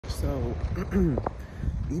So,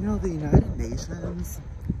 you know, the United Nations,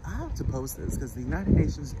 I have to post this because the United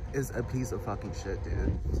Nations is a piece of fucking shit,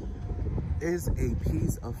 dude. Is a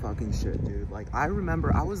piece of fucking shit, dude. Like, I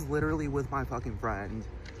remember I was literally with my fucking friend.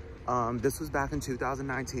 This was back in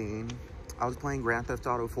 2019. I was playing Grand Theft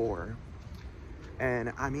Auto 4.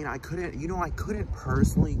 And I mean, I couldn't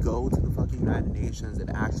personally go to the fucking United Nations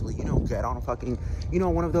and actually, you know, get on a fucking, you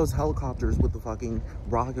know, one of those helicopters with the fucking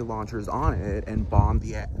rocket launchers on it and bomb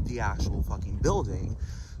the actual fucking building.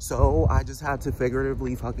 So I just had to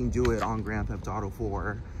figuratively fucking do it on Grand Theft Auto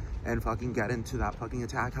 4 and fucking get into that fucking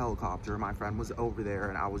attack helicopter. My friend was over there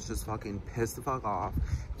and I was just fucking pissed the fuck off,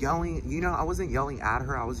 yelling. You know, I wasn't yelling at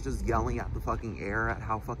her, I was just yelling at the fucking air at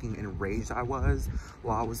how fucking enraged I was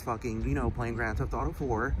while I was fucking, you know, playing Grand Theft Auto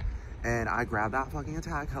 4. And I grabbed that fucking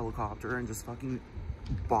attack helicopter and just fucking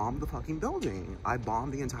bombed the fucking building. I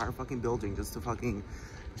bombed the entire fucking building just to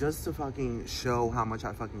fucking show how much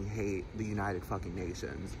I fucking hate the United fucking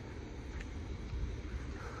Nations.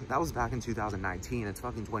 That was back in 2019. It's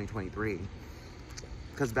fucking 2023.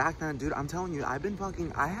 Because back then, dude, I'm telling you, I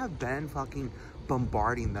have been fucking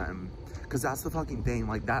bombarding them. Because that's the fucking thing.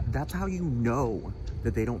 Like, that's how you know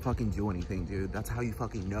that they don't fucking do anything, dude. That's how you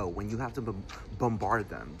fucking know, when you have to bombard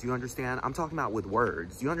them. Do you understand? I'm talking about with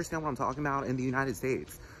words. Do you understand what I'm talking about? In the United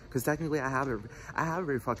States. Because technically, I have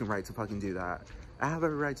every fucking right to fucking do that. I have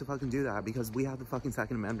every right to fucking do that because we have the fucking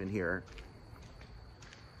Second Amendment here.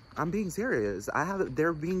 I'm being serious.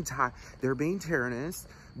 They're being tyrannous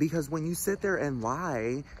because when you sit there and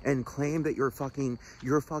lie and claim that your fucking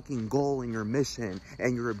goal and your mission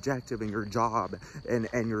and your objective and your job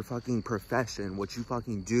and your fucking profession, what you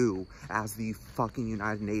fucking do as the fucking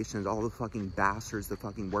United Nations, all the fucking bastards that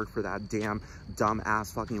fucking work for that damn dumb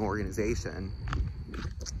ass fucking organization.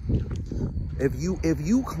 If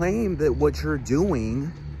you claim that what you're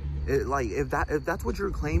doing, if that's what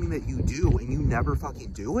you're claiming that you do and you never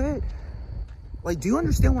fucking do it, like, do you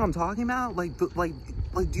understand what I'm talking about? Like,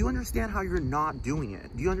 do you understand how you're not doing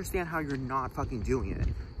it? Do you understand how you're not fucking doing it?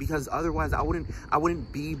 Because otherwise I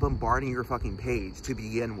wouldn't be bombarding your fucking page to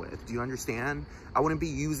begin with. Do you understand? I wouldn't be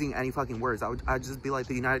using any fucking words. I'd just be like,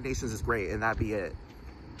 the United Nations is great, and that'd be it.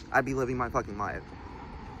 I'd be living my fucking life.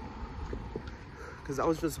 Because I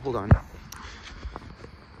was just, hold on.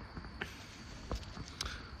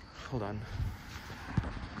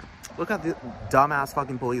 Look at the dumbass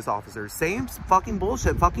fucking police officers. Same fucking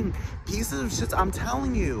bullshit. Fucking pieces of shit. I'm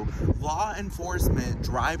telling you. Law enforcement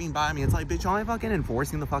driving by me. It's like, bitch, y'all ain't fucking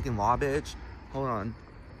enforcing the fucking law, bitch. Hold on.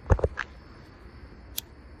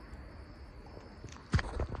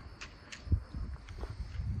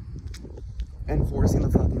 Enforcing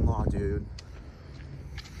the fucking law, dude.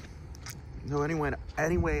 So anyway,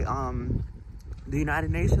 the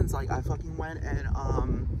United Nations, like, I fucking went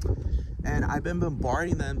and I've been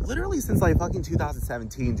bombarding them literally since like fucking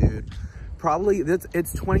 2017, dude. Probably it's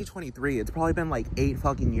 2023. It's probably been like 8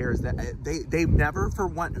 fucking years that they've never, for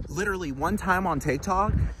literally one time on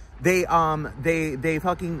TikTok, they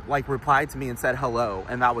fucking like replied to me and said hello,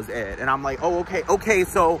 and that was it. And I'm like, oh, okay,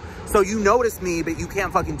 so you noticed me, but you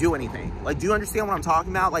can't fucking do anything. Like, do you understand what I'm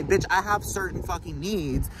talking about? Like, bitch, I have certain fucking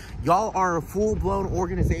needs. Y'all are a full-blown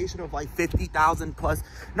organization of like 50,000 plus,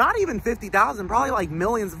 not even 50,000, probably like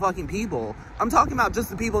millions of fucking people. I'm talking about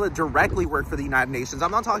just the people that directly work for the United Nations.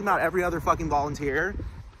 I'm not talking about every other fucking volunteer.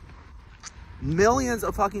 Millions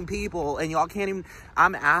of fucking people, and y'all can't even,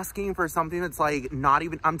 I'm asking for something that's like not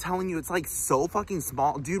even, I'm telling you, it's like so fucking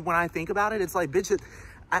small, dude. When I think about it, it's like, bitch, it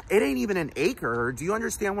ain't even an acre. Do you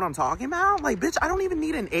understand what I'm talking about? Like, bitch, I don't even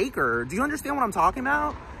need an acre. Do you understand what I'm talking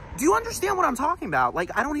about? Do you understand what I'm talking about?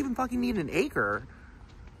 Like, I don't even fucking need an acre.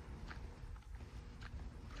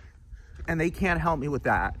 And they can't help me with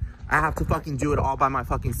that. I have to fucking do it all by my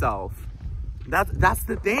fucking self. That's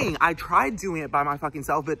the thing. I tried doing it by my fucking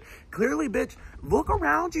self, but clearly, bitch, look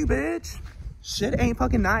around you, bitch. Shit ain't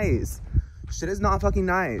fucking nice. Shit is not fucking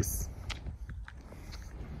nice.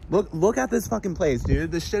 Look at this fucking place,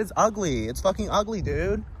 dude. This shit is ugly. It's fucking ugly,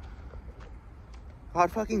 dude.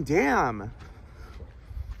 God fucking damn. I'm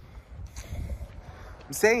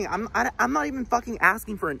saying, I'm not even fucking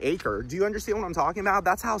asking for an acre. Do you understand what I'm talking about?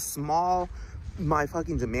 That's how small my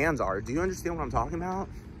fucking demands are. Do you understand what I'm talking about?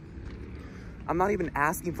 I'm not even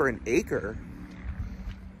asking for an acre.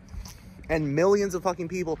 And millions of fucking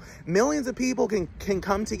people, can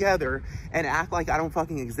come together and act like I don't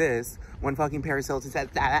fucking exist when fucking Paris Hilton says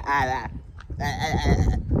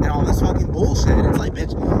and all this fucking bullshit. It's like,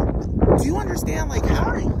 bitch, do you understand, like, how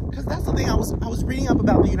are you? Because that's the thing, I was reading up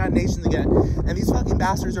about the United Nations again, and these fucking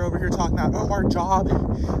bastards are over here talking about, oh, our job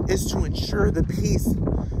is to ensure the peace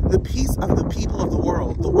the peace of the people of the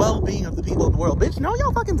world, the well-being of the people of the world. Bitch, no,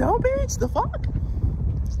 y'all fucking don't, bitch. The fuck?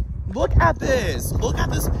 Look at this. Look at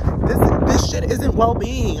this. This shit isn't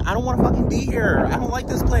well-being. I don't want to fucking be here. I don't like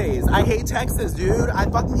this place. I hate Texas, dude. I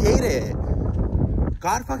fucking hate it.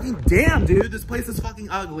 God fucking damn, dude. This place is fucking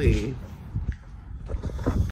ugly.